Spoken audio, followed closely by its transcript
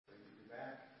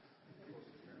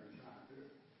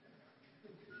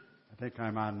think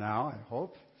I'm on now, I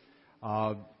hope.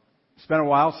 It's been a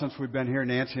while since we've been here,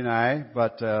 Nancy and I,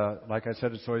 but like I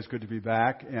said, it's always good to be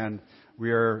back, and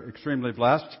we are extremely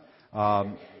blessed.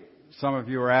 Some of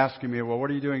you are asking me, well,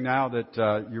 what are you doing now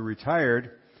that you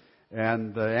retired?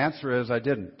 And the answer is I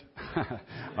didn't.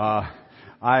 I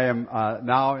am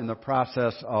now in the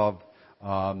process of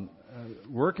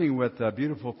working with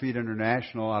Beautiful Feet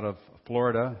International out of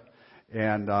Florida,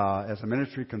 and as a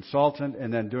ministry consultant,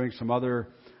 and then doing some other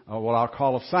what I'll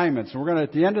call assignments. And we're going to,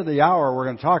 at the end of the hour, we're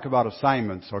going to talk about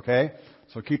assignments, okay?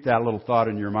 So keep that little thought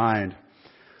in your mind.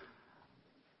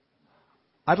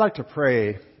 I'd like to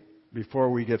pray before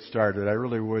we get started. I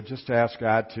really would, just to ask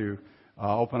God to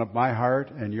open up my heart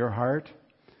and your heart,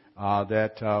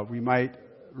 that we might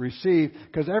receive,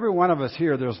 because every one of us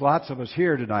here, there's lots of us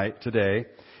here today,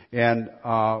 and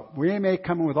we may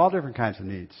come in with all different kinds of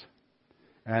needs.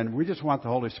 And we just want the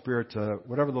Holy Spirit to,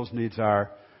 whatever those needs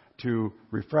are, to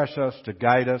refresh us, to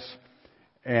guide us,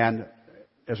 and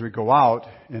as we go out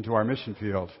into our mission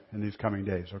field in these coming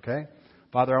days, okay?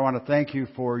 Father, I want to thank you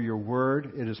for your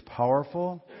word. It is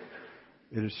powerful.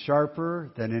 It is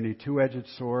sharper than any two-edged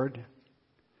sword.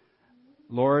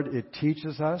 Lord, it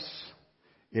teaches us.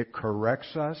 It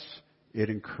corrects us.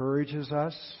 It encourages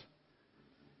us.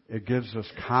 It gives us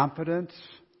confidence.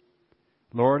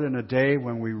 Lord, in a day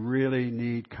when we really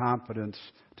need confidence,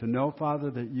 to know,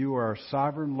 Father, that you are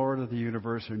sovereign Lord of the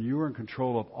universe and you are in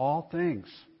control of all things.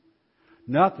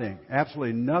 Nothing,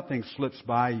 absolutely nothing slips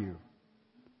by you.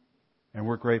 And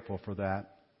we're grateful for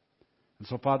that. And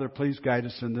so, Father, please guide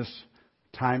us in this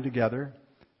time together,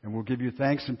 and we'll give you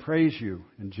thanks and praise you.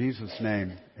 In Jesus'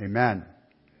 name, amen.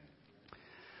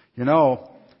 You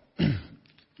know,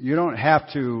 you don't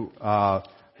have to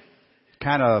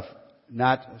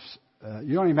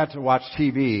you don't even have to watch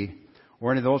TV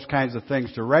or any of those kinds of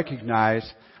things to recognize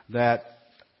that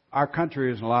our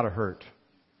country is in a lot of hurt.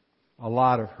 A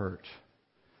lot of hurt.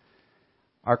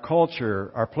 Our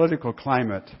culture, our political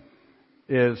climate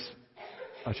is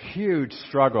a huge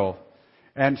struggle.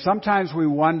 And sometimes we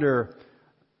wonder,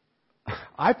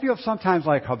 I feel sometimes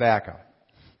like Habakkuk.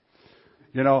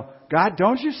 You know, God,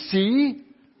 don't you see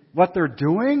what they're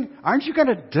doing? Aren't you going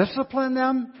to discipline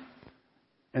them?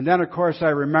 And then, of course, I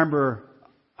remember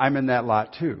I'm in that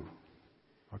lot too.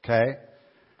 Okay?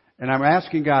 And I'm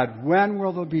asking God, when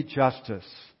will there be justice?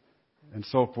 And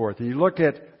so forth. And you look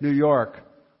at New York,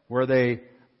 where they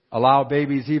allow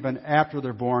babies even after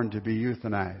they're born to be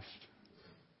euthanized.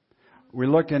 We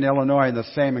look in Illinois, and the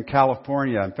same in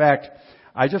California. In fact,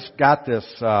 I just got this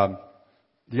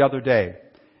the other day.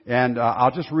 And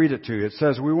I'll just read it to you. It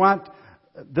says,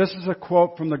 this is a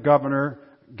quote from the governor,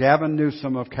 Gavin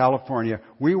Newsom of California.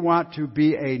 We want to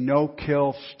be a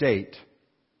no-kill state.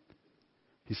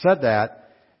 He said that.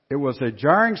 It was a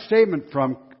jarring statement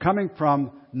coming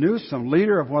from Newsom,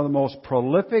 leader of one of the most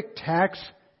prolific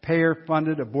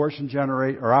taxpayer-funded abortion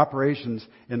operations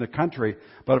in the country.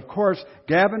 But of course,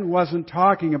 Gavin wasn't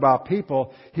talking about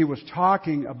people. He was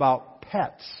talking about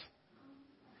pets.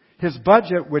 His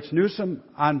budget, which Newsom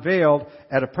unveiled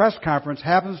at a press conference,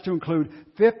 happens to include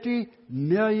 $50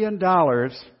 million,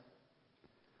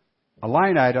 a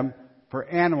line item, for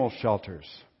animal shelters.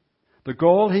 The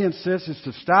goal, he insists, is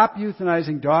to stop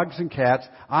euthanizing dogs and cats.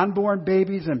 Unborn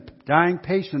babies and dying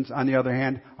patients, on the other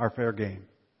hand, are fair game.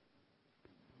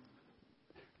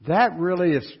 That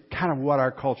really is kind of what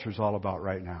our culture is all about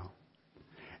right now.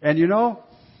 And you know,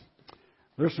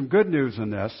 there's some good news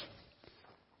in this.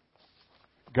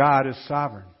 God is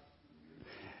sovereign.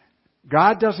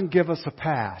 God doesn't give us a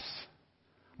pass.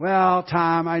 Well,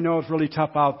 Tom, I know it's really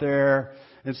tough out there,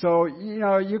 and so,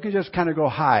 you can just kind of go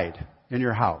hide in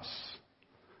your house.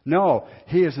 No,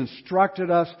 He has instructed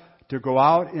us to go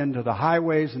out into the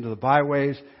highways, into the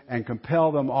byways, and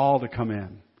compel them all to come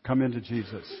into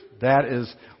Jesus. That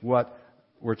is what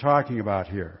we're talking about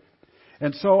here.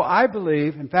 And so I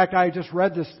believe, in fact, I just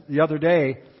read this the other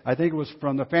day, I think it was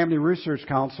from the Family Research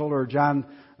Council or John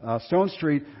Stone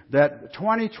Street, that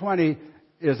 2020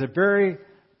 is a very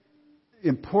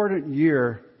important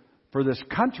year for this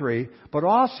country, but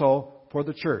also for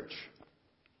the church.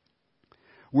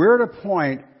 We're at a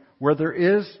point where there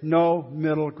is no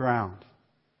middle ground.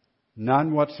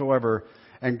 None whatsoever.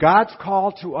 And God's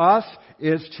call to us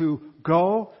is to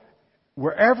go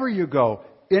wherever you go,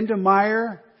 into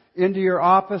Meijer, into your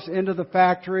office, into the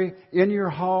factory, in your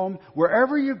home,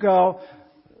 wherever you go,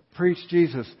 preach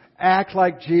Jesus. Act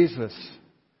like Jesus.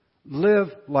 Live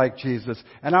like Jesus.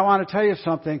 And I want to tell you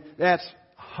something, that's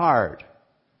hard.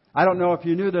 I don't know if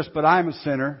you knew this, but I'm a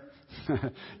sinner.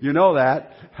 You know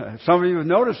that. Some of you have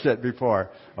noticed it before.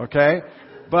 Okay?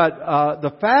 But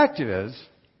the fact is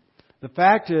The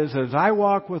fact is, as I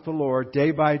walk with the Lord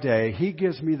day by day, He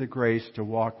gives me the grace to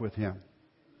walk with Him.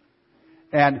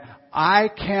 And I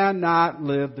cannot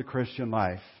live the Christian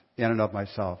life in and of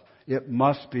myself. It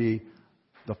must be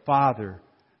the Father,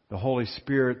 the Holy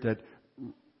Spirit that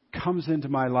comes into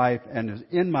my life and is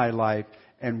in my life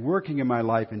and working in my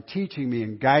life and teaching me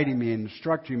and guiding me and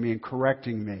instructing me and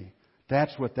correcting me.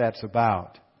 That's what that's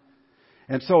about.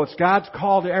 And so it's God's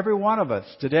call to every one of us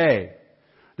today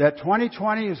that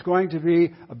 2020 is going to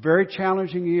be a very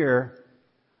challenging year.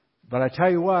 But I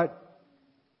tell you what,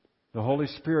 the Holy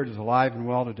Spirit is alive and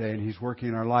well today, and He's working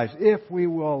in our lives if we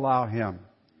will allow Him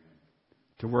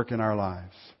to work in our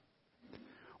lives.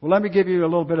 Well, let me give you a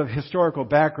little bit of historical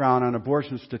background on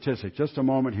abortion statistics. Just a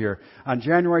moment here. On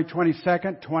January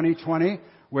 22nd, 2020,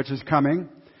 which is coming,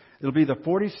 it'll be the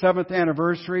 47th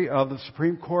anniversary of the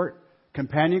Supreme Court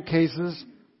companion cases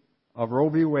of Roe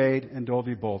v. Wade and Doe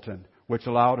v. Bolton, which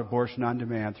allowed abortion on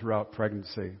demand throughout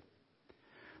pregnancy.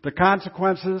 The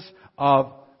consequences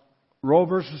of Roe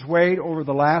versus Wade over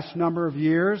the last number of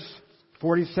years,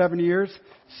 47 years,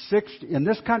 in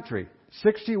this country,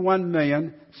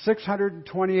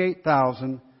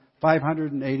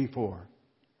 61,628,584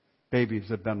 babies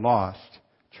have been lost.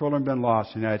 Children have been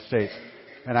lost in the United States.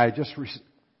 And I just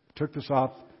took this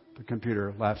off the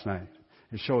computer last night.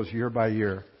 It shows year by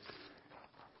year.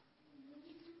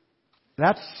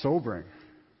 That's sobering,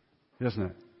 isn't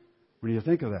it? When you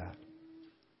think of that.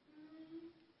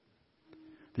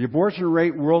 The abortion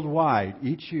rate worldwide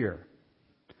each year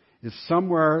is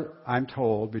somewhere, I'm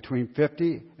told, between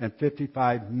 50 and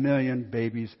 55 million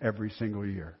babies every single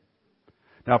year.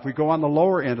 Now, if we go on the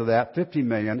lower end of that, 50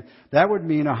 million, that would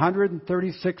mean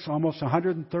 136, almost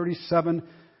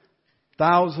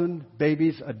 137,000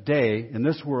 babies a day in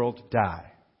this world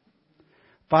die.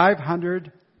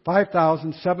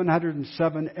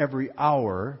 5,707 every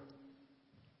hour,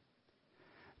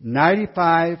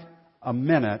 95 a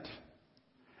minute,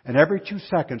 and every 2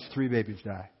 seconds, 3 babies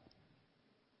die.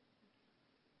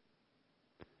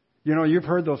 You know, you've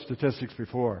heard those statistics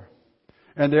before,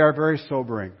 and they are very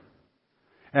sobering.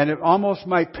 And it almost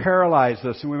might paralyze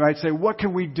us, and we might say, what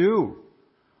can we do?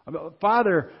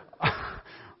 Father,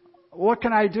 what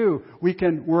can I do? We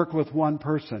can work with one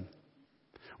person.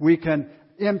 We can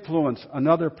influence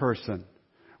another person.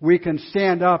 We can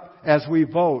stand up as we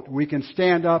vote. We can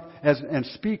stand up and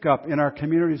speak up in our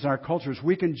communities and our cultures.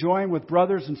 We can join with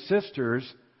brothers and sisters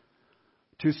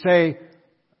to say,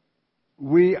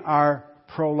 we are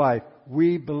pro-life.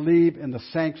 We believe in the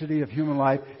sanctity of human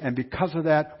life, and because of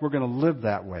that, we're going to live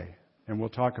that way. And we'll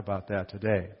talk about that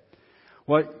today.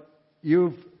 Well,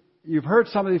 you've heard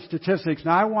some of these statistics,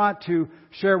 and I want to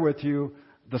share with you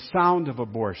the sound of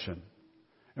abortion.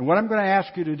 And what I'm going to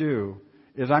ask you to do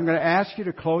is I'm going to ask you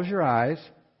to close your eyes.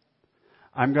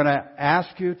 I'm going to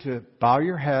ask you to bow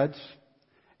your heads,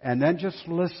 and then just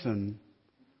listen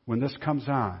when this comes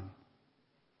on.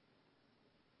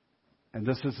 And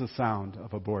this is the sound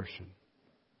of abortion.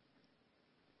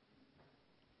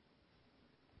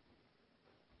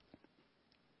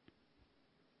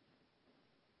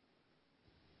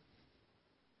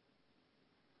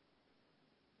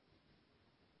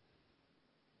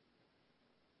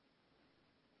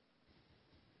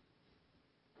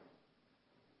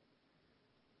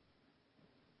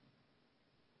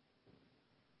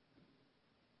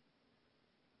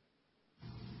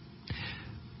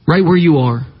 Right where you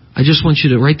are, I just want you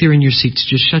to, right there in your seats,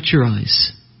 just shut your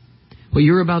eyes. What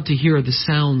you're about to hear are the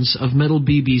sounds of metal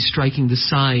BBs striking the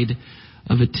side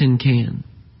of a tin can.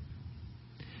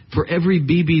 For every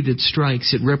BB that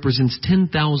strikes, it represents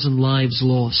 10,000 lives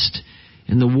lost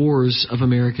in the wars of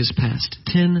America's past.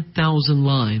 10,000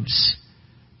 lives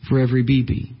for every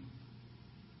BB.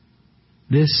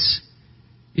 This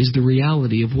is the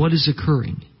reality of what is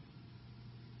occurring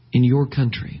in your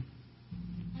country.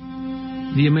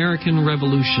 The American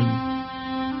Revolution,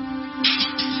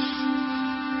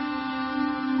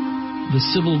 the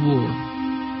Civil War,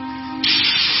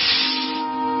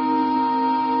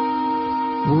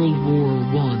 World War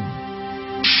I,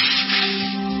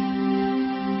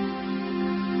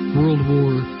 World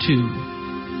War II,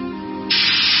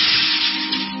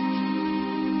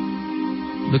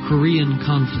 the Korean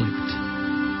conflict,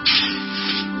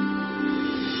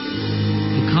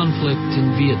 the conflict in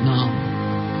Vietnam,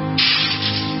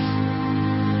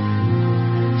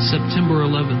 September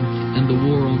 11th and the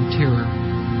War on Terror.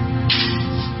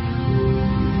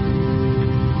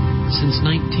 Since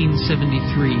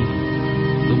 1973,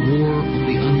 the War on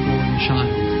the Unborn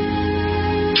Child.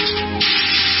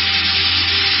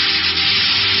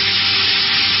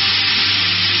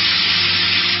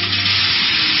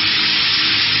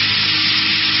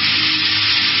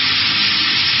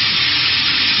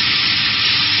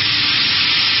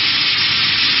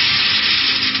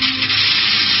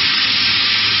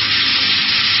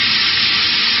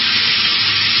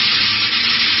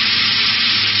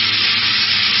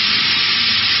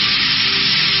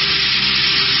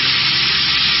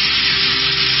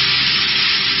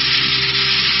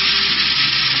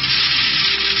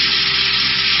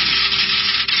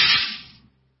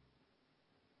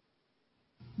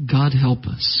 God help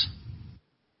us.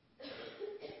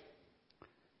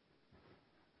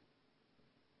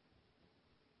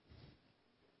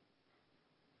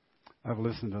 I've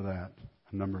listened to that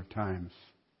a number of times.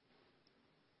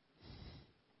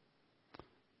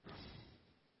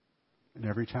 And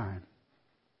every time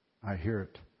I hear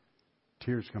it,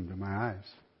 tears come to my eyes.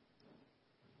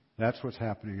 That's what's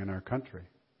happening in our country.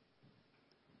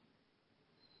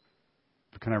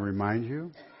 But can I remind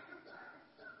you?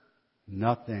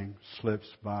 Nothing slips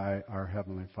by our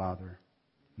Heavenly Father.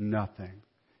 Nothing.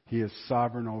 He is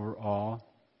sovereign over all.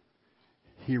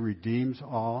 He redeems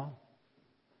all.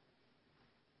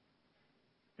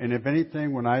 And if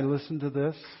anything, when I listen to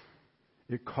this,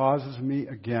 it causes me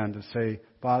again to say,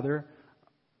 Father,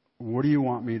 what do you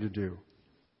want me to do?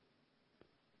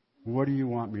 What do you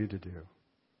want me to do?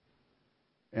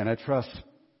 And I trust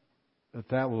that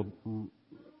that will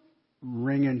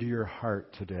ring into your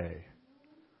heart today.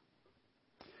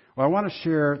 Well, I want to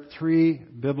share 3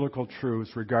 biblical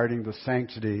truths regarding the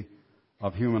sanctity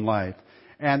of human life.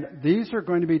 And these are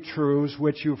going to be truths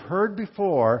which you've heard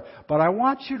before, but I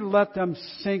want you to let them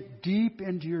sink deep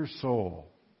into your soul.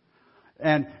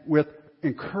 And with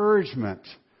encouragement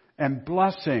and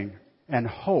blessing and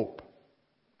hope.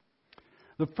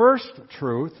 The first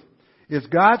truth is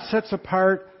God sets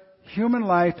apart human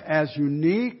life as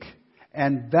unique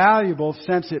and valuable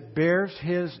since it bears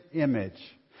His image.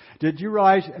 Did you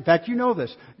realize, in fact, you know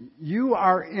this, you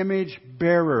are image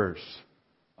bearers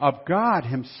of God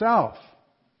Himself.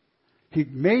 He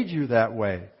made you that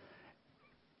way.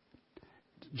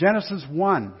 Genesis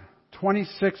 1,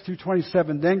 26 through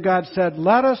 27, then God said,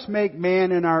 let us make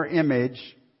man in our image.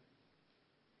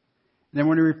 Then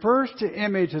when He refers to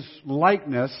image as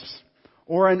likeness,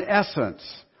 or an essence,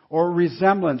 or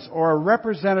resemblance, or a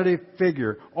representative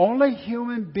figure, only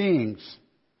human beings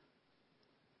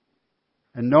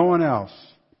and no one else,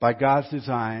 by God's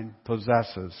design,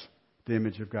 possesses the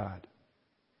image of God.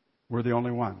 We're the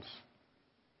only ones.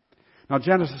 Now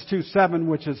Genesis 2:7,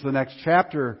 which is the next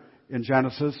chapter in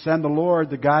Genesis, then the Lord,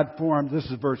 the God formed, this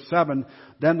is verse 7,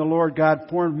 then the Lord God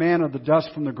formed man of the dust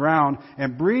from the ground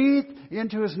and breathed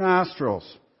into his nostrils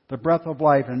the breath of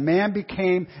life, and man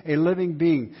became a living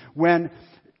being. When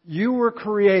you were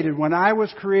created, when I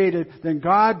was created, then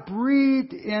God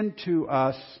breathed into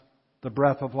us the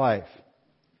breath of life.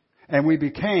 And we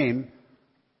became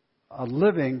a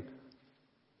living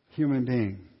human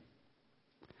being.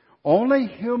 Only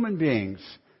human beings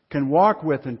can walk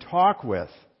with and talk with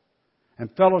and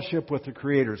fellowship with the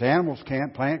creators. Animals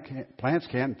can't, plants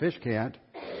can't, and fish can't.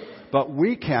 But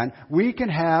we can. We can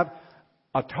have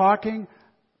a talking,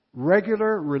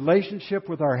 regular relationship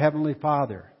with our Heavenly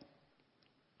Father.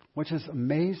 Which is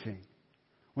amazing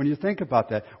when you think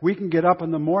about that. We can get up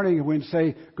in the morning and we can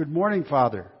say, good morning,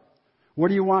 Father. What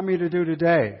do you want me to do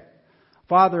today?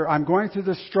 Father, I'm going through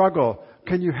this struggle.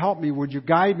 Can you help me? Would you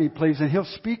guide me, please? And He'll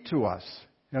speak to us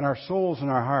in our souls and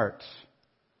our hearts.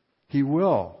 He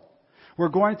will. We're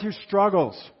going through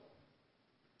struggles.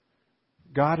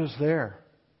 God is there.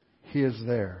 He is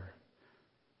there.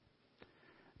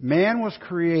 Man was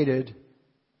created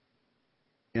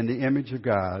in the image of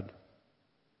God.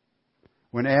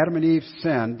 When Adam and Eve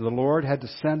sinned, the Lord had to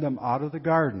send them out of the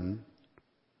garden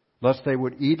lest they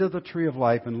would eat of the tree of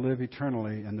life and live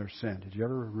eternally in their sin. Did you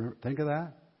ever think of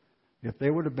that? If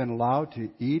they would have been allowed to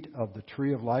eat of the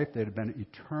tree of life, they'd have been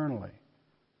eternally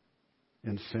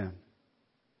in sin.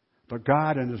 But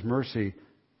God, in His mercy,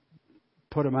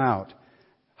 put them out.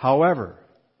 However,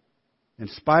 in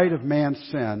spite of man's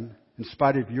sin, in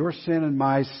spite of your sin and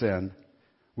my sin,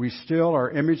 we still are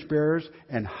image bearers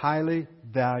and highly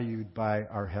valued by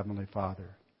our Heavenly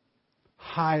Father.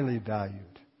 Highly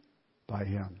valued by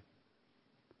Him.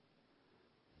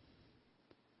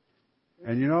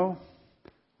 And you know,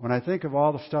 when I think of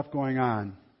all the stuff going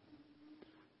on,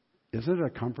 isn't it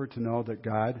a comfort to know that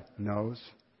God knows?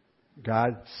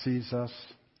 God sees us?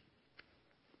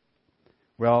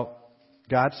 Well,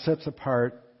 God sets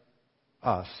apart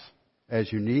us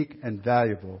as unique and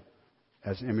valuable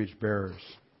as image bearers.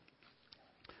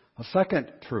 A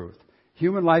second truth.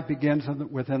 Human life begins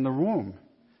within the womb,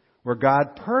 where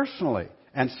God personally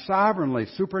and sovereignly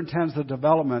superintends the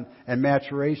development and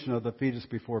maturation of the fetus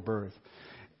before birth.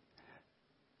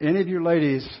 Any of you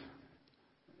ladies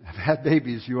have had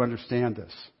babies, you understand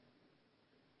this.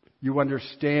 You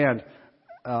understand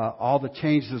all the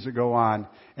changes that go on.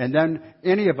 And then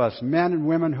any of us, men and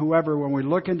women, whoever, when we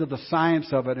look into the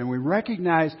science of it and we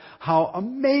recognize how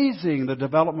amazing the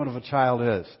development of a child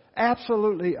is.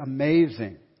 Absolutely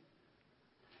amazing.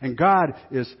 And God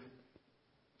is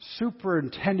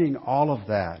superintending all of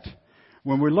that.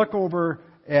 When we look over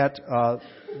at I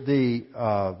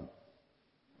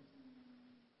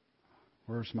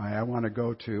want to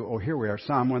go to, here we are,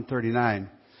 Psalm 139.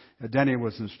 Denny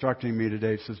was instructing me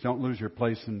today. He says, don't lose your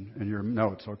place in your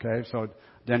notes, okay? So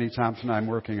Denny Thompson, I'm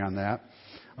working on that.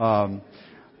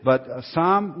 But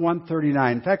Psalm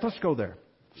 139. In fact, let's go there.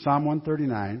 Psalm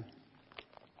 139.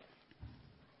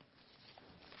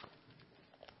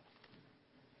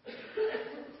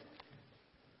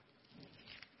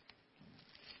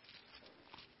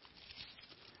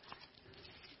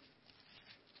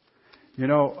 You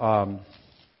know,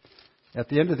 at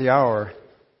the end of the hour,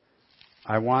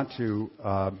 I want to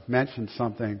mention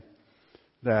something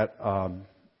that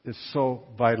is so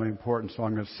vitally important. So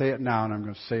I'm going to say it now and I'm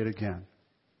going to say it again.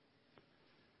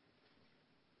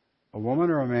 A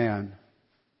woman or a man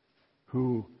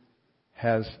who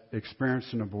has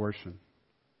experienced an abortion,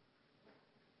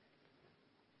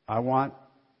 I want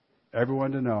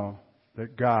everyone to know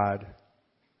that God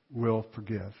will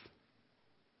forgive.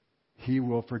 He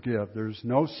will forgive. There's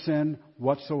no sin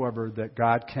whatsoever that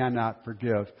God cannot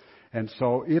forgive. And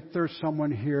so if there's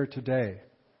someone here today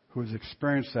who has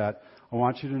experienced that, I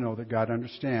want you to know that God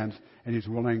understands and He's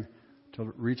willing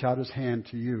to reach out His hand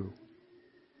to you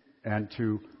and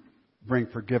to bring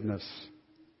forgiveness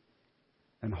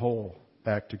and whole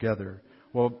back together.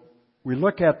 Well, we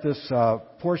look at this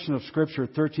portion of Scripture,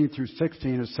 13 through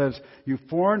 16. It says, you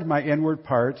formed my inward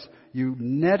parts. You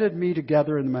netted me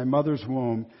together in my mother's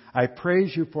womb. I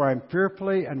praise you, for I am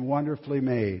fearfully and wonderfully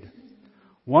made.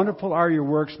 Wonderful are your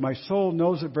works. My soul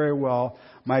knows it very well.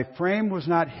 My frame was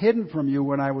not hidden from you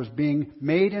when I was being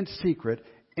made in secret,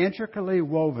 intricately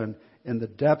woven in the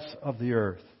depths of the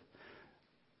earth.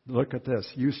 Look at this.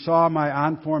 You saw my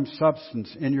unformed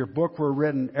substance. In your book were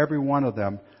written, every one of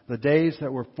them, the days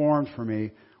that were formed for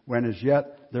me, when as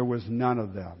yet there was none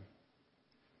of them.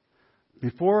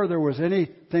 Before there was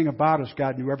anything about us,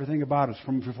 God knew everything about us.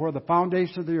 From before the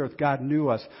foundation of the earth, God knew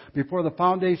us. Before the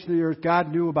foundation of the earth,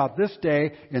 God knew about this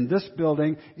day, in this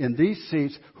building, in these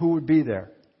seats, who would be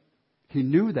there. He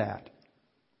knew that.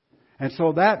 And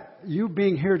so that, you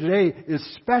being here today is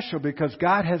special because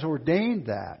God has ordained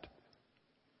that.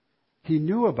 He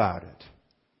knew about it.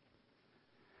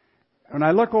 When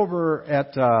I look over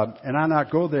at, and I'll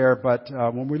not go there, but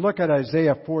when we look at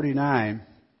Isaiah 49,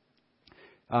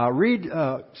 read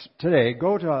today,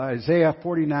 go to Isaiah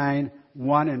 49,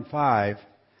 1 and 5,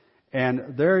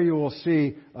 and there you will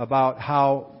see about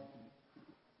how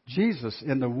Jesus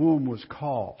in the womb was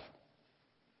called.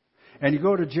 And you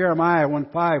go to Jeremiah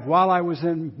 1:5, while I was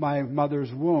in my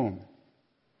mother's womb,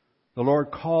 the Lord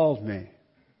called me.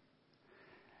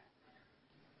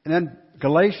 And then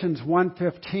Galatians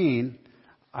 1:15,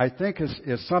 I think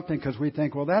is something because we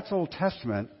think, well, that's Old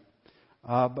Testament.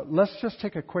 But let's just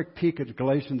take a quick peek at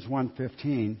Galatians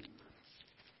 1:15.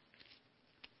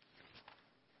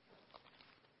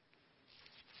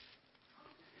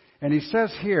 And he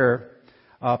says here,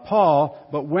 Paul,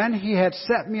 but when he had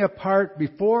set me apart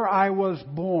before I was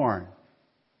born,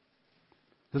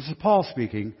 this is Paul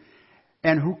speaking,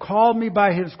 and who called me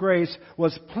by His grace,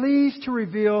 was pleased to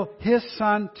reveal His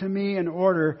Son to me in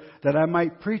order that I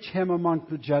might preach Him among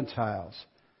the Gentiles.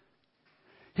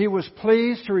 He was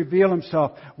pleased to reveal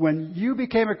Himself. When you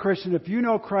became a Christian, if you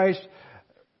know Christ,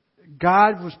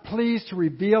 God was pleased to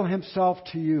reveal Himself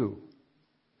to you.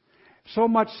 So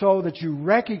much so that you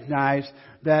recognize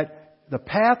that the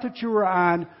path that you were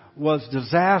on was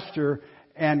disaster,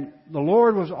 and the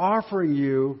Lord was offering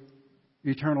you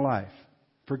eternal life.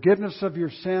 Forgiveness of your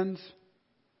sins,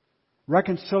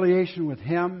 reconciliation with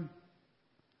Him,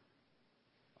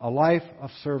 a life of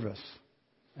service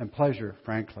and pleasure,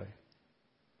 frankly.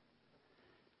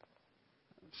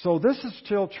 So this is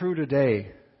still true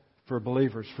today for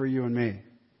believers, for you and me.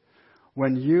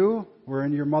 When you were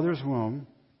in your mother's womb,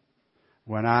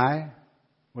 when I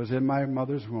was in my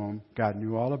mother's womb, God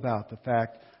knew all about the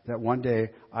fact that one day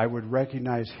I would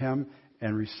recognize Him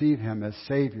and receive Him as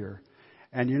Savior.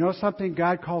 And you know something?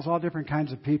 God calls all different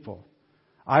kinds of people.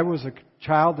 I was a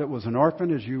child that was an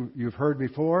orphan, as you've heard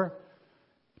before.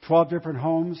 12 different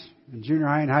homes in junior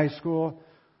high and high school.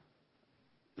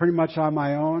 Pretty much on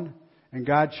my own. And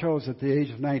God chose at the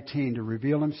age of 19 to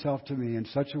reveal Himself to me in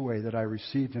such a way that I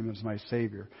received Him as my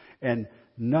Savior. And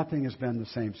nothing has been the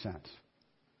same since.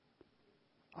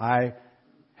 I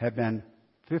have been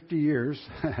 50 years,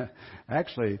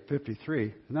 actually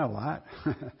 53, not a lot,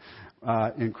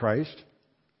 in Christ.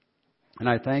 And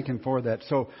I thank Him for that.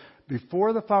 So,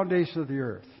 before the foundation of the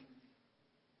earth,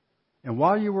 and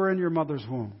while you were in your mother's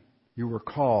womb, you were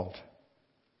called.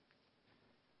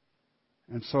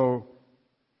 And so,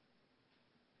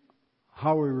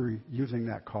 how are we using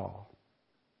that call?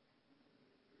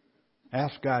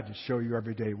 Ask God to show you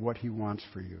every day what He wants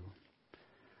for you.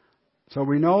 So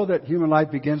we know that human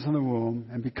life begins in the womb,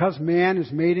 and because man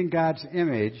is made in God's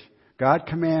image, God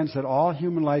commands that all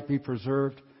human life be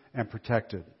preserved and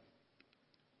protected.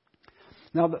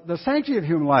 Now, the sanctity of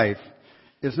human life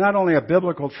is not only a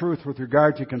biblical truth with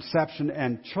regard to conception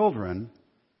and children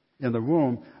in the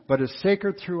womb, but is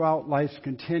sacred throughout life's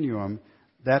continuum.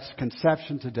 That's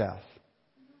conception to death.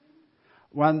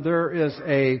 When there is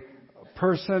a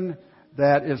person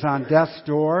that is on death's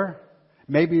door,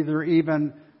 maybe they're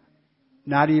even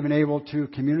not even able to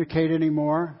communicate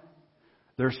anymore,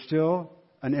 they're still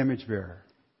an image bearer.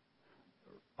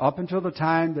 Up until the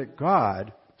time that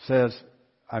God says,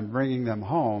 I'm bringing them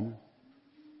home,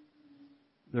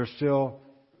 they're still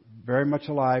very much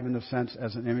alive in the sense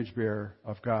as an image bearer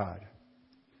of God.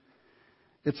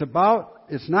 It's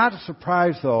not a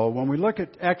surprise though when we look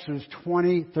at Exodus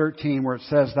 20:13 where it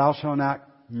says, thou shalt not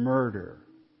murder.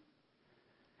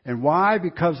 And why?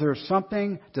 Because there's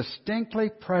something distinctly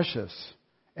precious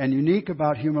and unique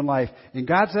about human life. In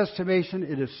God's estimation,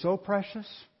 it is so precious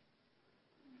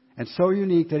and so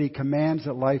unique that He commands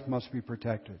that life must be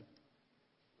protected.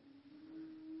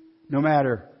 No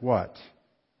matter what.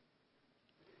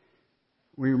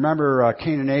 We remember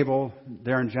Cain and Abel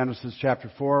there in Genesis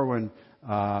chapter 4 when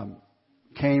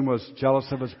Cain was jealous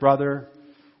of his brother,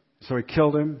 so he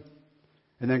killed him.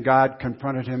 And then God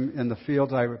confronted him in the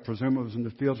fields. I would presume it was in the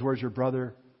fields. Where's your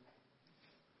brother?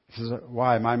 He says,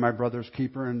 why? Am I my brother's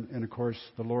keeper? And of course,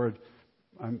 the Lord,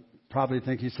 I probably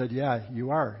think He said, yeah, you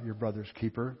are your brother's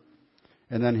keeper.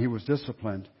 And then he was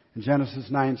disciplined. In Genesis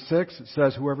 9:6, it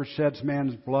says, whoever sheds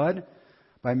man's blood,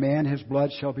 by man his blood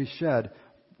shall be shed.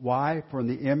 Why? For in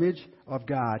the image of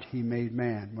God He made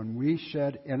man. When we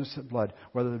shed innocent blood,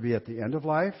 whether it be at the end of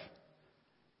life,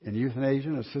 in euthanasia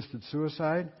and assisted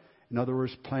suicide, in other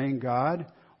words, playing God,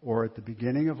 or at the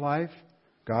beginning of life,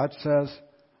 God says,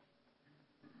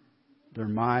 they're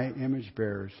my image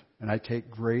bearers, and I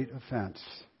take great offense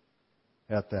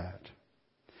at that.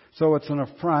 So it's an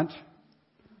affront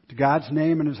to God's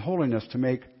name and His holiness to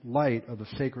make light of the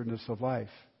sacredness of life.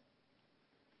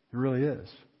 It really is.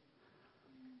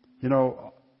 You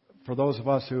know, for those of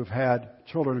us who have had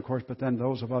children, of course, but then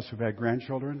those of us who've had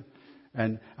grandchildren,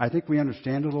 and I think we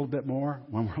understand it a little bit more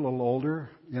when we're a little older,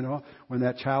 you know, when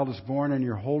that child is born and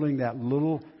you're holding that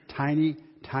little tiny,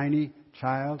 tiny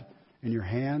child in your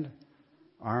hand,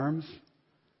 arms,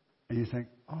 and you think,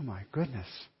 oh my goodness,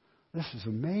 this is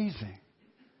amazing.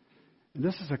 And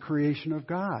this is a creation of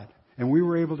God. And we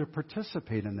were able to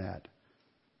participate in that.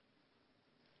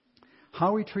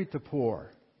 How we treat the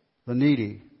poor, the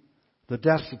needy, the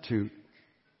destitute,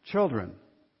 children,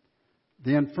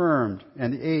 the infirmed,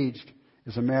 and the aged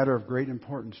is a matter of great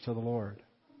importance to the Lord.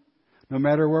 No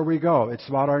matter where we go, it's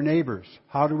about our neighbors.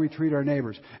 How do we treat our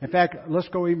neighbors? In fact, let's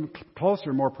go even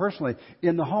closer, more personally.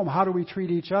 In the home, how do we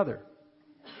treat each other?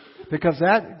 Because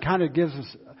that kind of gives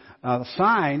us a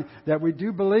sign that we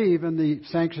do believe in the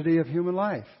sanctity of human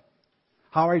life.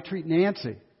 How I treat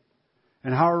Nancy,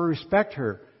 and how I respect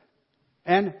her,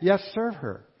 and yes, serve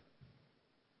her.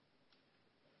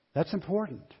 That's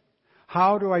important.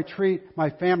 How do I treat my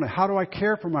family? How do I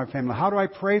care for my family? How do I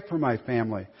pray for my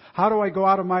family? How do I go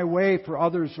out of my way for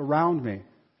others around me?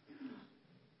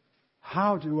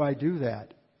 How do I do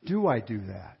that? Do I do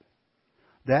that?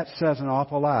 That says an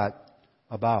awful lot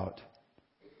about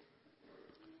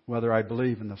whether I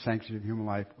believe in the sanctity of human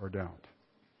life or don't.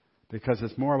 Because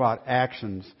it's more about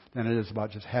actions than it is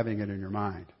about just having it in your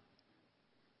mind.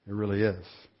 It really is.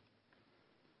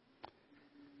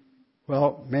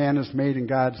 Well, man is made in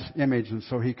God's image, and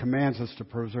so He commands us to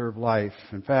preserve life.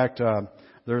 In fact,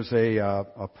 there's a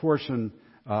portion,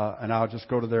 and I'll just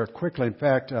go to there quickly. In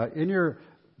fact, in your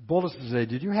bulletin today,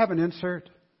 did you have an insert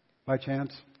by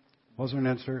chance? Was there an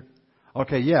insert?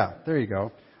 Okay, yeah, there you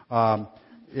go.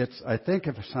 It's, I think,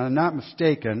 if I'm not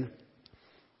mistaken,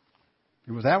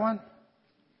 it was that one?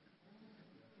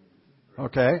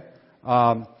 Okay.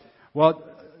 Well,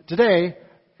 today,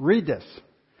 read this.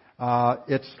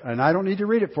 And I don't need to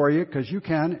read it for you because you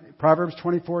can. Proverbs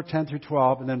 24:10 through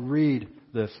 12, and then read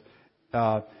this.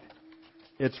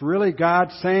 It's really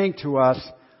God saying to us,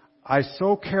 I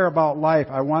so care about life,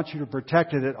 I want you to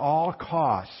protect it at all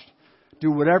costs. Do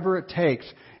whatever it takes.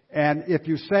 And if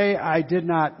you say, I did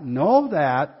not know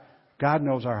that, God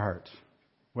knows our hearts.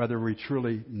 Whether we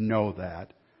truly know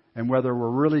that, and whether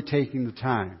we're really taking the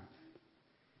time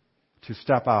to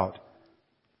step out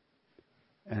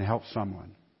and help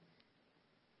someone.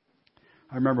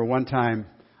 I remember one time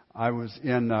I was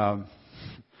in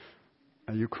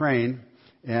Ukraine,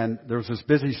 and there was this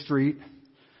busy street,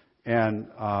 and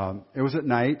it was at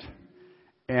night,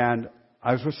 and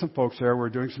I was with some folks there. We were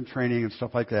doing some training and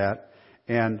stuff like that.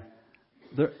 And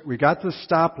we got this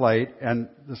stoplight and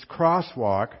this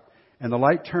crosswalk, and the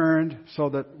light turned so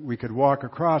that we could walk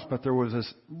across, but there was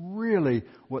this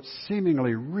what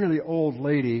seemingly really old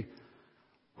lady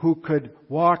who could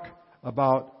walk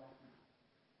about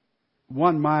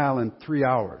 1 mile in 3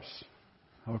 hours.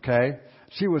 Okay?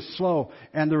 She was slow,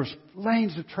 and there was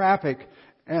lanes of traffic,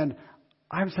 and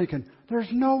I was thinking, there's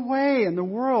no way in the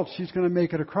world she's going to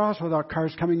make it across without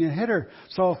cars coming and hit her.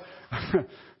 So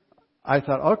I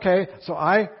thought, okay. So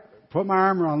I put my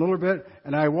arm around a little bit,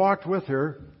 and I walked with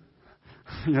her,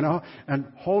 and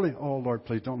holding, oh Lord,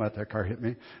 please don't let that car hit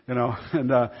me, but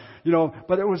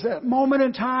it was that moment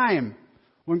in time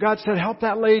when God said, help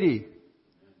that lady.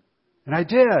 And I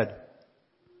did.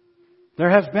 There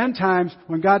has been times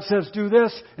when God says, do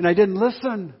this, and I didn't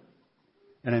listen.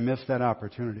 And I missed that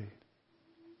opportunity.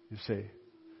 You see.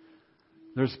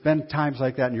 There's been times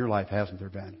like that in your life, hasn't there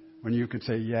been? When you could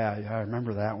say, yeah, I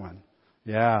remember that one.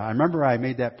 Yeah, I remember I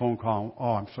made that phone call.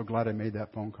 Oh, I'm so glad I made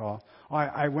that phone call. Oh,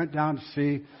 I went down to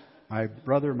see my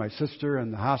brother, my sister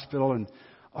in the hospital, and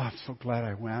I'm so glad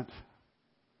I went.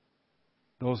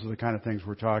 Those are the kind of things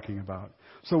we're talking about.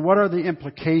 So what are the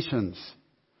implications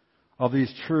of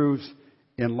these truths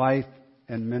in life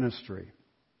and ministry?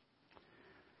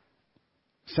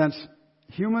 Since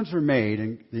humans are made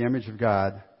in the image of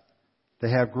God,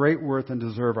 they have great worth and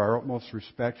deserve our utmost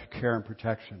respect, care, and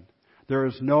protection. There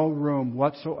is no room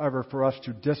whatsoever for us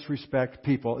to disrespect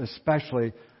people,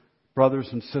 especially brothers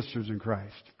and sisters in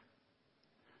Christ.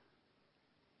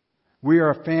 We are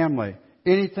a family.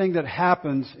 Anything that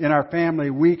happens in our family,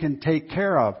 we can take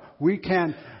care of. We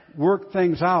can work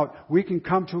things out. We can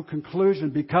come to a conclusion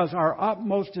because our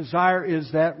utmost desire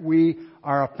is that we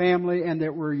are a family and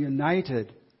that we're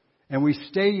united. And we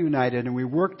stay united and we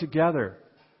work together.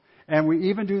 And we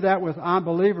even do that with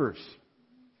unbelievers.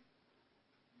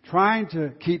 Trying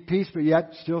to keep peace, but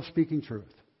yet still speaking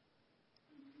truth.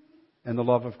 And the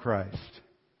love of Christ.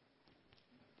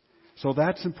 So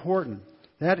that's important.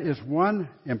 That is one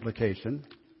implication.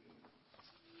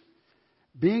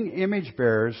 Being image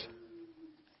bearers,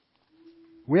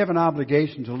 we have an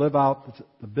obligation to live out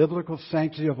the biblical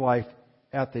sanctity of life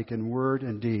ethic in word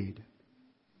and deed.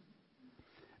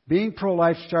 Being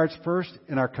pro-life starts first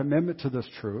in our commitment to this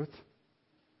truth.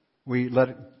 We let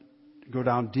it go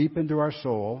down deep into our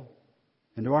soul,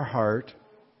 into our heart,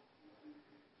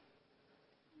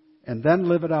 and then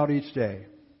live it out each day.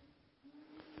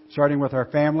 Starting with our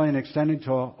family and extending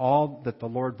to all that the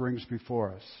Lord brings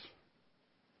before us.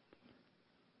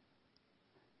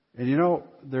 And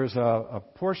there's a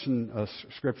portion of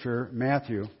Scripture,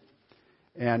 Matthew,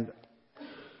 and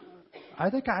I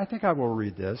think I will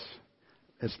read this.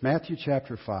 It's Matthew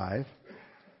chapter 5,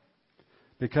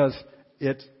 because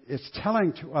it's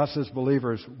telling to us as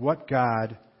believers what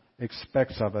God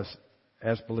expects of us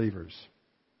as believers.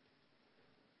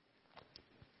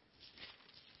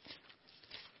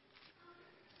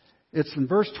 It's in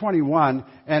verse 21,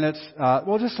 and it's,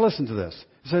 just listen to this.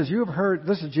 It says, you have heard,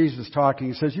 this is Jesus talking,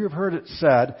 he says, you have heard it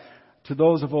said to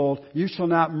those of old, you shall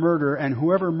not murder, and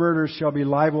whoever murders shall be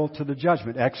liable to the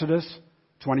judgment. Exodus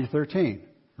 20:13.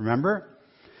 Remember?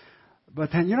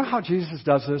 But then, you know how Jesus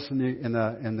does this in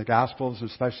the Gospels,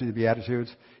 especially the Beatitudes?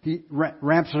 He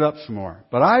ramps it up some more.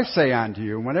 But I say unto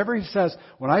you, whenever he says,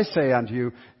 when I say unto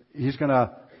you, he's going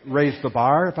to raise the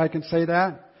bar, if I can say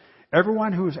that.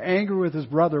 Everyone who is angry with his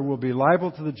brother will be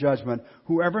liable to the judgment.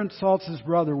 Whoever insults his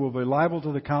brother will be liable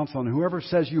to the council. And whoever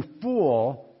says, you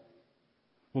fool,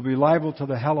 will be liable to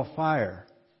the hell of fire.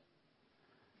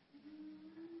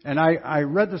 And I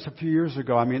read this a few years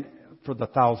ago, for the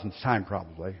 1000th time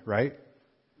probably, right?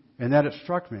 And then it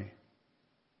struck me.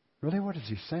 Really, what is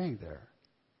he saying there?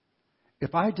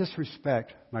 If I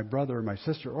disrespect my brother or my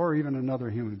sister or even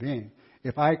another human being,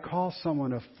 if I call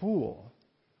someone a fool,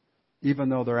 even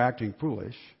though they're acting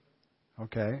foolish,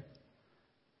 okay?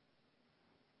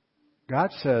 God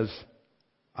says,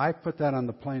 I put that on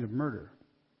the plane of murder.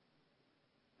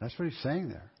 That's what he's saying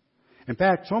there. In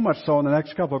fact, so much so in the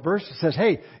next couple of verses, it says,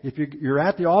 hey, if you're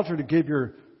at the altar to give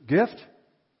your gift,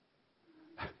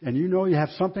 and you know you have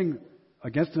something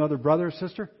against another brother or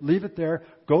sister, leave it there,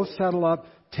 go settle up,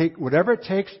 take whatever it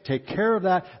takes, take care of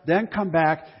that, then come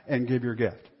back and give your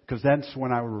gift. Because that's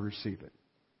when I will receive it.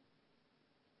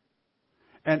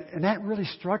 And that really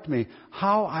struck me,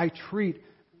 how I treat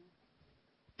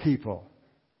people.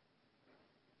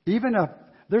 Even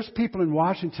there's people in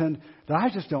Washington that I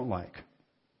just don't like.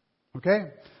 Okay?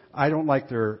 I don't like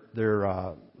their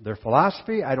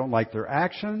philosophy. I don't like their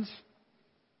actions.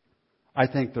 I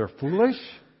think they're foolish.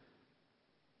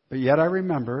 But yet I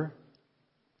remember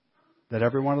that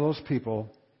every one of those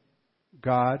people,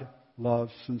 God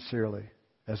loves sincerely,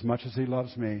 as much as He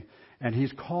loves me. And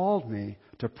He's called me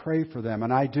to pray for them,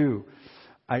 and I do.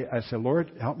 I say,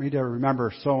 Lord, help me to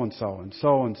remember so-and-so and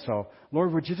so-and-so.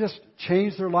 Lord, would you just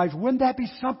change their lives? Wouldn't that be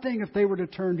something if they were to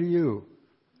turn to you?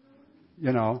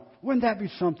 You know, wouldn't that be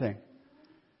something?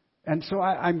 And so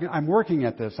I'm working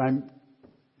at this.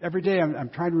 Every day I'm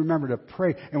trying to remember to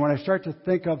pray. And when I start to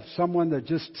think of someone that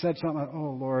just said something like,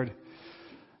 oh, Lord,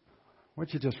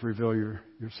 would you just reveal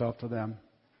yourself to them?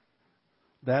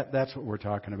 That's what we're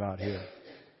talking about here.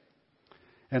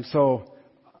 And so,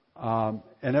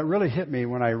 and it really hit me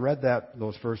when I read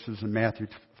those verses in Matthew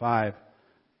 5.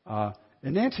 And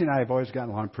Nancy and I have always gotten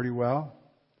along pretty well.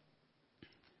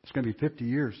 It's going to be 50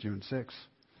 years, June 6th.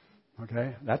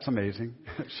 Okay, that's amazing.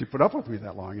 She put up with me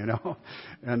that long, you know.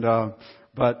 And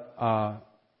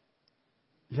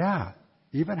yeah,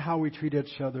 even how we treat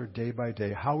each other day by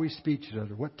day, how we speak to each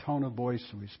other, what tone of voice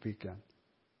do we speak in?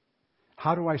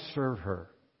 How do I serve her?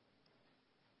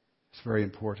 It's very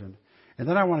important. And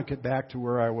then I want to get back to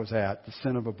where I was at, the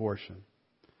sin of abortion.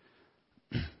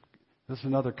 This is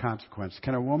another consequence.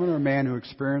 Can a woman or a man who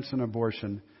experienced an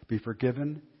abortion be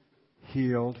forgiven,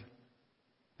 healed,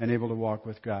 and able to walk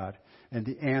with God? And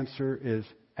the answer is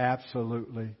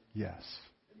absolutely yes.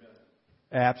 Amen.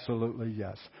 Absolutely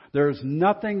yes. There is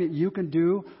nothing that you can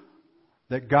do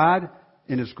that God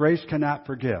in His grace cannot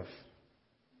forgive.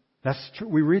 That's true.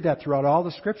 We read that throughout all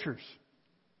the Scriptures.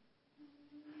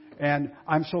 And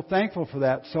I'm so thankful for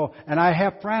that. And I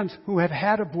have friends who have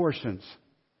had abortions.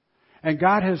 And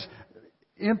God has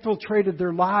infiltrated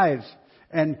their lives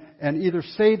and either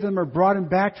saved them or brought them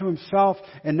back to Himself.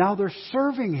 And now they're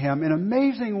serving Him in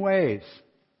amazing ways.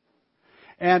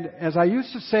 And as I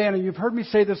used to say, and you've heard me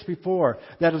say this before,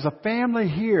 that as a family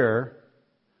here,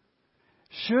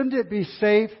 shouldn't it be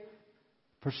safe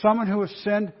for someone who has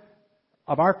sinned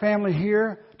of our family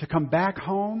here to come back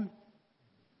home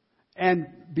and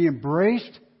be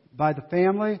embraced by the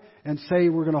family and say,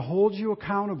 we're going to hold you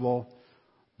accountable,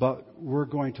 but we're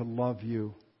going to love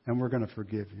you and we're going to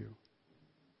forgive you.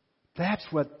 That's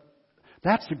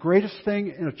the greatest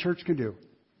thing a church can do,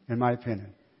 in my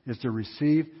opinion, is to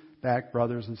receive back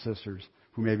brothers and sisters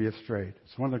who may be have strayed.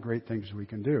 It's one of the great things we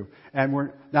can do. And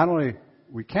we're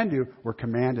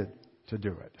commanded to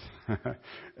do it.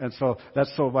 And so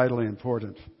that's so vitally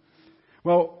important.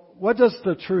 Well, what does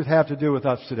the truth have to do with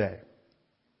us today?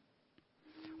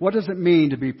 What does it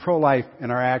mean to be pro-life in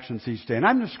our actions each day? And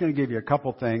I'm just going to give you a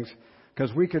couple things,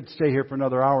 because we could stay here for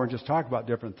another hour and just talk about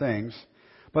different things.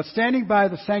 But standing by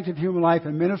the sanctity of human life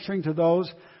and ministering to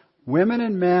those women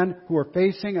and men who are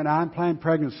facing an unplanned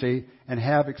pregnancy and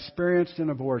have experienced an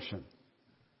abortion.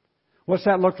 What's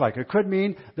that look like? It could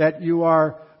mean that you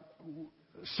are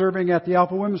serving at the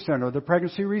Alpha Women's Center or the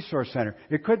Pregnancy Resource Center.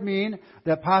 It could mean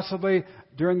that possibly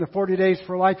during the 40 days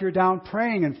for life you're down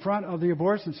praying in front of the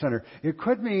abortion center. It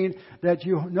could mean that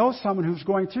you know someone who's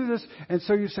going through this, and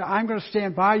so you say, I'm going to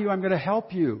stand by you, I'm going to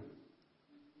help you.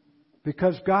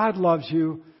 Because God loves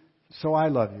you, so I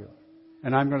love you.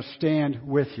 And I'm going to stand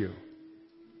with you.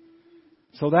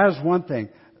 So that is one thing.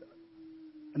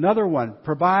 Another one,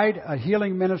 provide a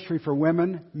healing ministry for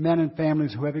women, men, and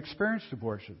families who have experienced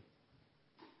abortion.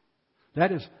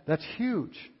 That's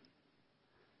huge.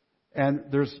 And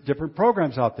there's different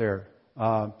programs out there,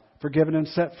 Forgiven and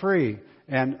Set Free.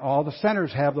 And all the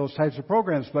centers have those types of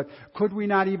programs. But could we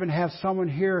not even have someone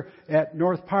here at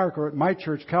North Park or at my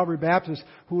church, Calvary Baptist,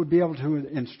 who would be able to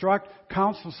instruct,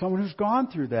 counsel someone who's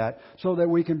gone through that, so that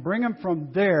we can bring them from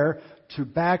there to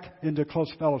back into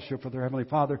close fellowship with their Heavenly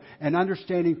Father and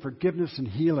understanding forgiveness and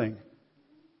healing.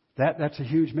 That's a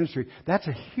huge ministry. That's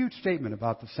a huge statement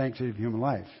about the sanctity of human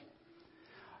life.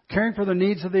 Caring for the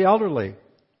needs of the elderly.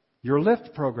 Your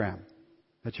LIFT program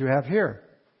that you have here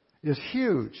is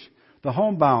huge. The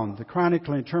homebound, the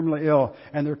chronically and terminally ill,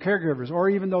 and their caregivers, or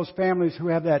even those families who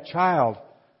have that child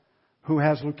who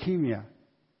has leukemia.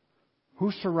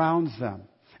 Who surrounds them?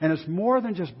 And it's more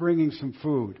than just bringing some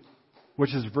food,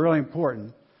 which is really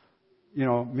important,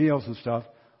 meals and stuff,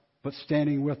 but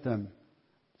standing with them.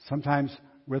 Sometimes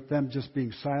with them just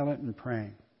being silent and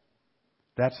praying.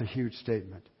 That's a huge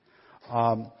statement.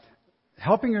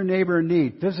 Helping your neighbor in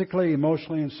need, physically,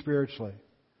 emotionally, and spiritually.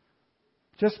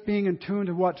 Just being in tune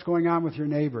to what's going on with your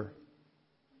neighbor.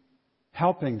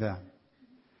 Helping them.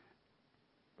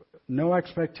 No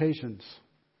expectations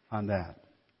on that.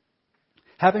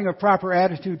 Having a proper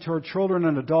attitude toward children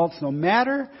and adults, no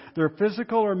matter their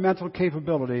physical or mental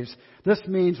capabilities. This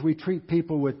means we treat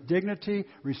people with dignity,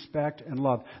 respect, and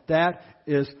love. That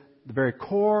is the very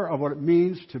core of what it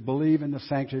means to believe in the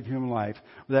sanctity of human life.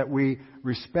 That we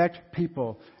respect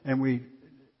people and we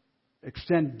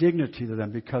extend dignity to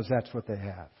them because that's what they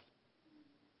have.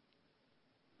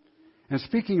 And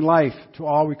speaking life to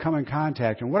all we come in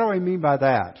contact. And what do I mean by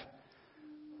that?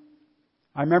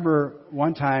 I remember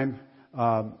one time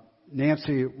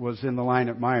Nancy was in the line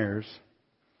at Myers,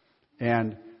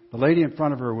 and the lady in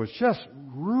front of her was just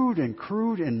rude and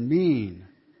crude and mean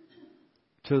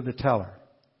to the teller.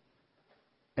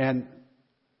 And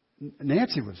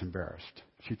Nancy was embarrassed.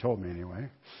 She told me anyway.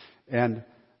 And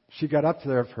she got up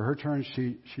there for her turn.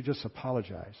 She just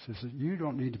apologized. She said, "You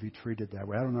don't need to be treated that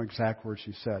way." I don't know exact words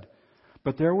she said.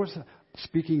 But there was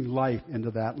speaking life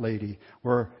into that lady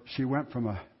where she went from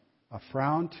a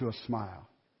frown to a smile.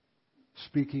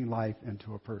 Speaking life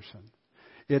into a person.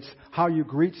 It's how you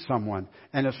greet someone.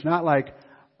 And it's not like,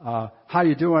 how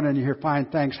you doing? And you hear, "Fine,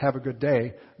 thanks, have a good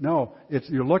day." No, it's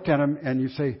you look at them and you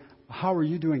say, "How are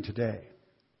you doing today?"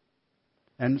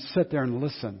 And sit there and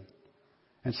listen.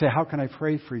 And say, "How can I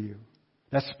pray for you?"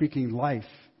 That's speaking life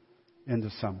into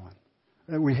someone.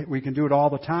 We can do it all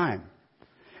the time.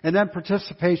 And then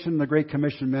participation in the Great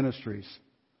Commission ministries.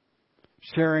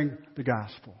 Sharing the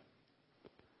gospel.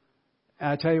 And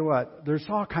I tell you what, there's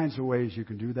all kinds of ways you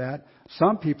can do that.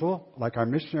 Some people, like our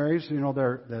missionaries,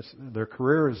 their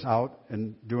career is out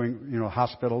and doing,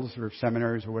 hospitals or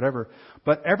seminaries or whatever.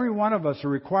 But every one of us are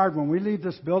required, when we leave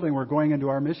this building, we're going into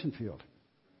our mission field.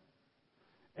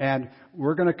 And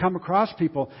we're going to come across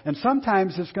people. And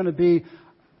sometimes it's going to be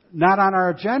not on our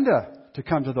agenda to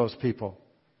come to those people.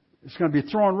 It's going to be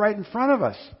thrown right in front of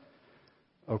us.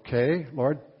 Okay,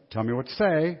 Lord, tell me what to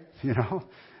say,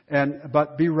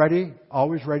 But be ready,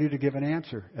 always ready to give an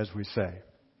answer, as we say.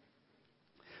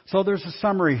 So there's a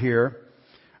summary here.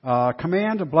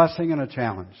 Command, a blessing, and a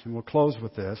challenge. And we'll close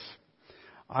with this.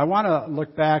 I want to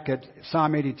look back at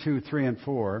Psalm 82, 3 and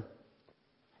 4.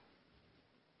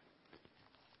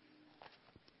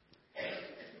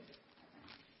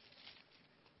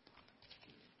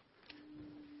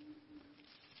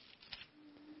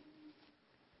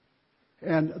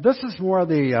 And this is more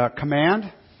the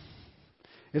command.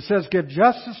 It says, "Give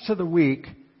justice to the weak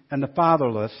and the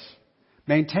fatherless.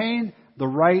 Maintain the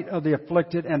right of the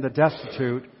afflicted and the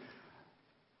destitute.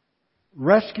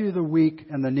 Rescue the weak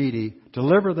and the needy.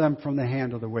 Deliver them from the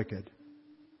hand of the wicked."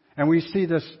 And we see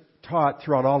this taught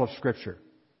throughout all of Scripture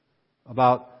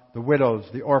about the widows,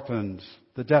 the orphans,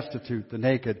 the destitute, the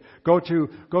naked. Go to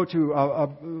a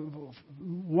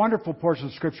wonderful portion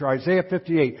of Scripture, Isaiah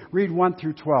 58. Read 1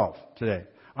 through 12 today.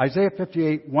 Isaiah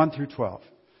 58, 1 through 12.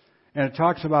 And it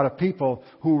talks about a people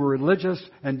who were religious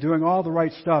and doing all the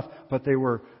right stuff, but they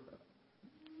were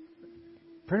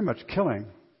pretty much killing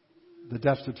the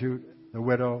destitute, the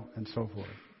widow, and so forth.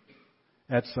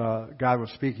 That's God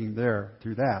was speaking there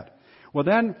through that. Well,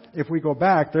 then, if we go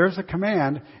back, there's a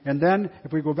command. And then,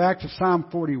 if we go back to Psalm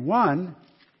 41,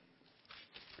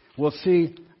 we'll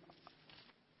see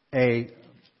a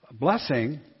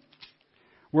blessing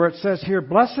where it says here,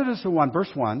 "Blessed is the one,"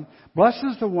 verse 1, "Blessed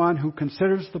is the one who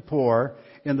considers the poor.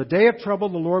 In the day of trouble,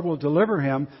 the Lord will deliver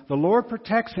him. The Lord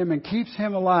protects him and keeps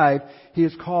him alive. He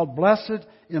is called blessed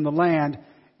in the land,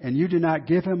 and you do not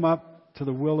give him up to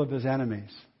the will of his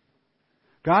enemies."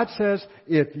 God says,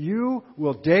 if you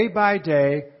will day by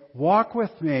day walk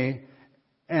with me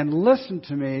and listen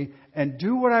to me and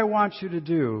do what I want you to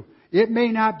do, it may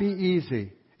not be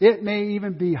easy. It may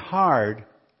even be hard.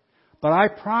 But I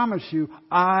promise you,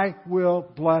 I will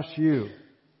bless you.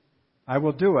 I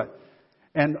will do it.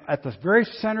 And at the very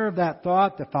center of that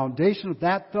thought, the foundation of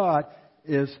that thought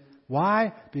is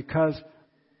why? Because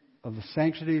of the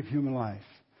sanctity of human life.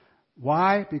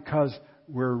 Why? Because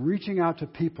we're reaching out to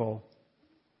people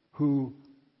who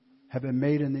have been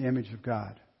made in the image of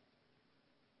God.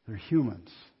 They're humans.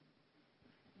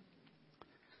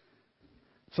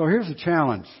 So here's a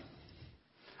challenge.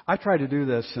 I try to do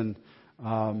this, and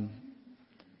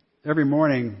every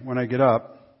morning when I get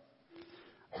up,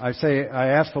 I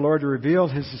ask the Lord to reveal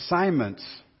His assignments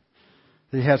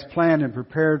that He has planned and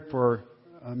prepared for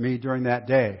me during that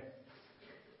day.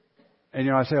 And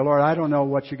I say, "Lord, I don't know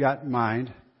what you got in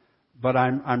mind, but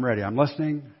I'm ready. I'm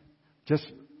listening just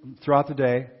throughout the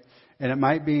day." And it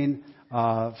might mean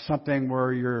something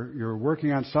where you're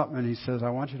working on something, and He says, "I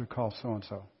want you to call so and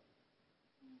so."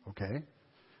 Okay,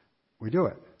 we do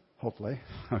it. Hopefully,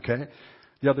 okay.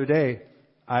 The other day,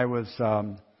 I was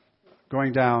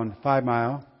going down 5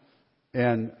 Mile,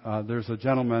 and there's a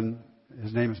gentleman.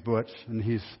 His name is Butch, and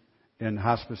he's in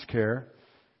hospice care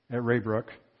at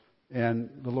Raybrook. And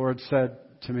the Lord said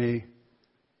to me,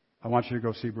 "I want you to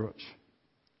go see Butch.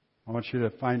 I want you to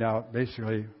find out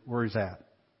basically where he's at."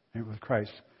 And it was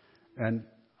Christ. And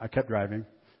I kept driving.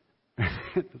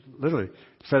 Literally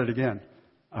said it again.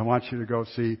 "I want you to go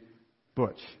see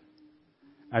Butch."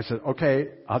 I said, okay,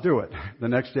 I'll do it. The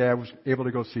next day I was able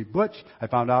to go see Butch. I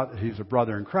found out he's a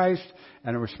brother in Christ,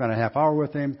 and we spent a half hour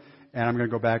with him, and I'm going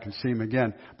to go back and see him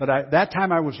again. But that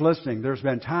time I was listening. There's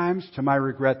been times, to my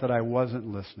regret, that I wasn't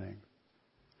listening.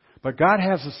 But God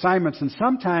has assignments, and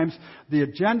sometimes the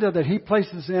agenda that He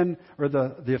places in, or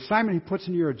the assignment He puts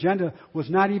in your agenda, was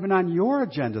not even on your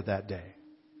agenda that day.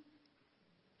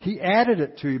 He added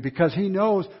it to you because He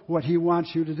knows what He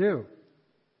wants you to do.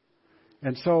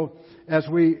 And so, as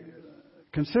we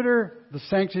consider the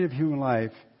sanctity of human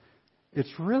life,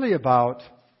 it's really about,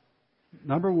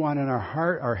 number one, in our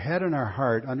heart, our head and our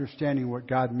heart, understanding what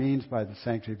God means by the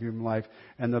sanctity of human life.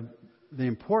 And the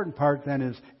important part then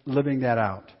is living that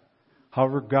out.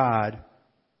 However God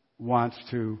wants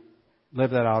to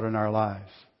live that out in our lives.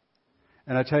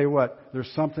 And I tell you what,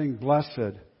 there's something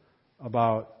blessed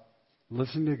about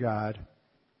listening to God,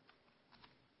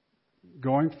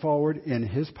 going forward in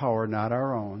His power, not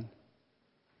our own,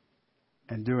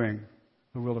 and doing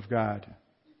the will of God.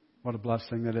 What a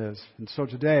blessing that is. And so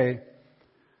today,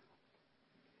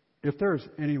 if there's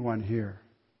anyone here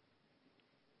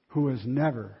who has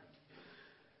never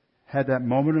had that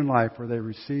moment in life where they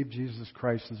received Jesus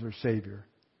Christ as their Savior,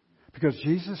 because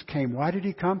Jesus came. Why did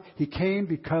He come? He came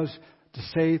because to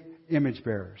save image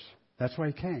bearers. That's why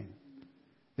He came.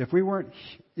 If we weren't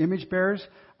image bearers,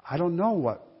 I don't know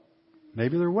what.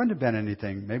 Maybe there wouldn't have been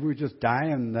anything. Maybe we just die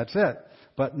and that's it.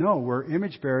 But no, we're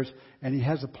image bearers, and He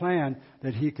has a plan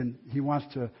that He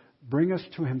wants to bring us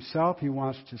to Himself. He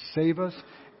wants to save us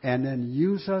and then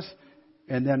use us,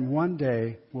 and then one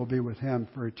day we'll be with Him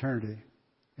for eternity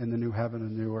in the new heaven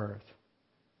and new earth.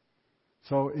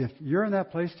 So if you're in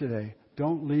that place today,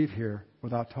 don't leave here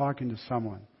without talking to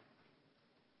someone.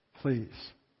 Please.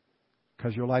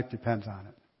 Because your life depends on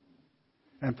it.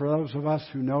 And for those of us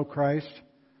who know Christ,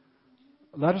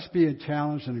 let us be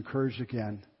challenged and encouraged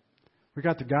again. We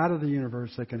got the God of the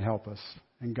universe that can help us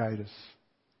and guide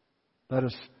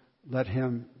us. Let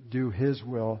Him do His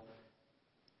will,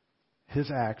 His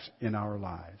acts in our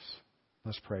lives.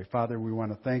 Let's pray. Father, we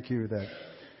want to thank You that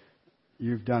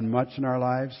You've done much in our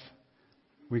lives.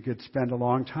 We could spend a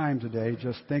long time today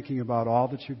just thinking about all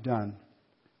that You've done.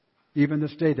 Even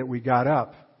this day that we got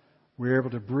up, we were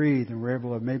able to breathe, and we were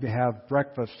able to maybe have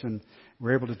breakfast, and we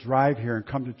were able to drive here and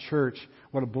come to church.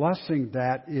 What a blessing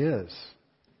that is.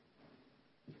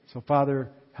 So, Father,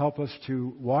 help us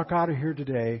to walk out of here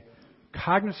today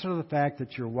cognizant of the fact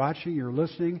that You're watching, You're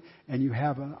listening, and You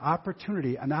have an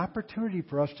opportunity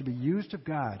for us to be used of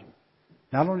God,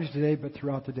 not only today, but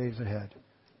throughout the days ahead.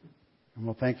 And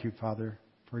we'll thank You, Father,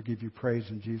 for I give You praise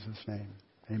in Jesus' name.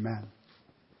 Amen.